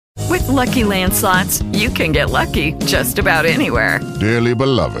Lucky Land Slots, you can get lucky just about anywhere. Dearly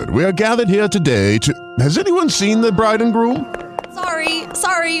beloved, we are gathered here today to... Has anyone seen the bride and groom?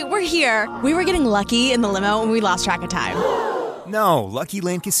 Sorry, we're here. We were getting lucky in the limo and we lost track of time. No, Lucky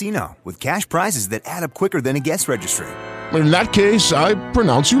Land Casino, with cash prizes that add up quicker than a guest registry. In that case, I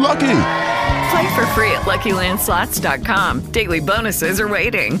pronounce you lucky. Play for free at LuckyLandSlots.com. Daily bonuses are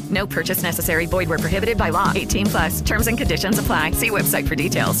waiting. No purchase necessary. Void where prohibited by law. 18+. Terms and conditions apply. See website for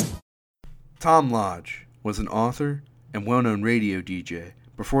details. Tom Lodge was an author and well-known radio DJ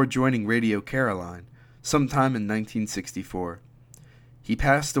before joining Radio Caroline sometime in 1964. He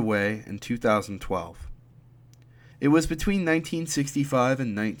passed away in 2012. It was between 1965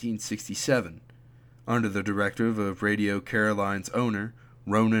 and 1967, under the directive of Radio Caroline's owner,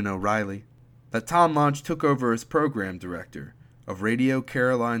 Ronan O'Reilly, that Tom Lodge took over as program director of Radio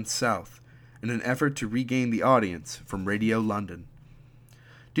Caroline South in an effort to regain the audience from Radio London.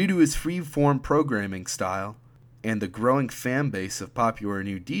 Due to his free-form programming style and the growing fan base of popular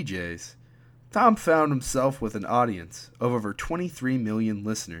new DJs, Tom found himself with an audience of over 23 million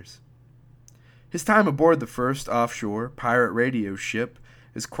listeners. His time aboard the first offshore pirate radio ship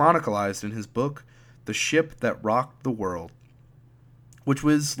is chronicled in his book, The Ship That Rocked the World, which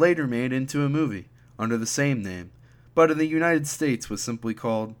was later made into a movie under the same name, but in the United States was simply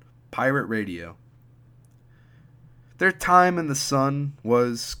called Pirate Radio. Their time in the sun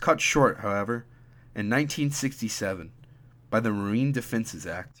was cut short, however, in 1967 by the Marine Defenses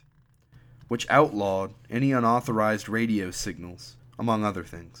Act, which outlawed any unauthorized radio signals, among other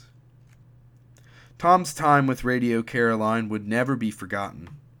things. Tom's time with Radio Caroline would never be forgotten,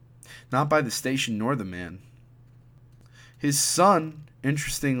 not by the station nor the man. His son,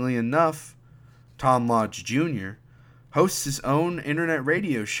 interestingly enough, Tom Lodge Jr., hosts his own internet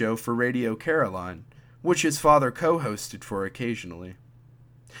radio show for Radio Caroline, which his father co-hosted for occasionally.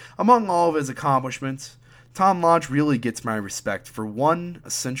 Among all of his accomplishments, Tom Lodge really gets my respect for one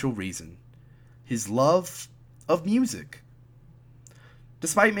essential reason: his love of music.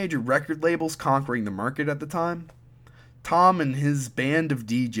 Despite major record labels conquering the market at the time, Tom and his band of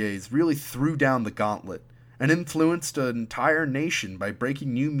DJs really threw down the gauntlet and influenced an entire nation by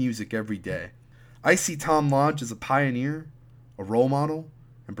breaking new music every day. I see Tom Lodge as a pioneer, a role model,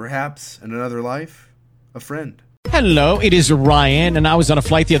 and perhaps, in another life, a friend. Hello, it is Ryan, and I was on a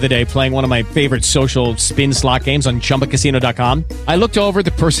flight the other day playing one of my favorite social spin slot games on ChumbaCasino.com. I looked over at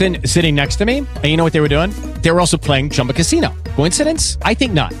the person sitting next to me, and you know what they were doing? They were also playing Chumba Casino. Coincidence? I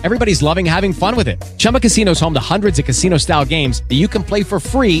think not. Everybody's loving having fun with it. Chumba Casino is home to hundreds of casino-style games that you can play for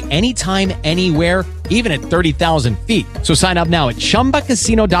free anytime, anywhere, even at 30,000 feet. So sign up now at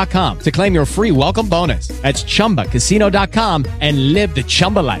ChumbaCasino.com to claim your free welcome bonus. That's ChumbaCasino.com and live the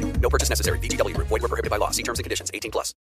Chumba life. No purchase necessary. VGW. Void where prohibited by law. See terms and conditions. 18+.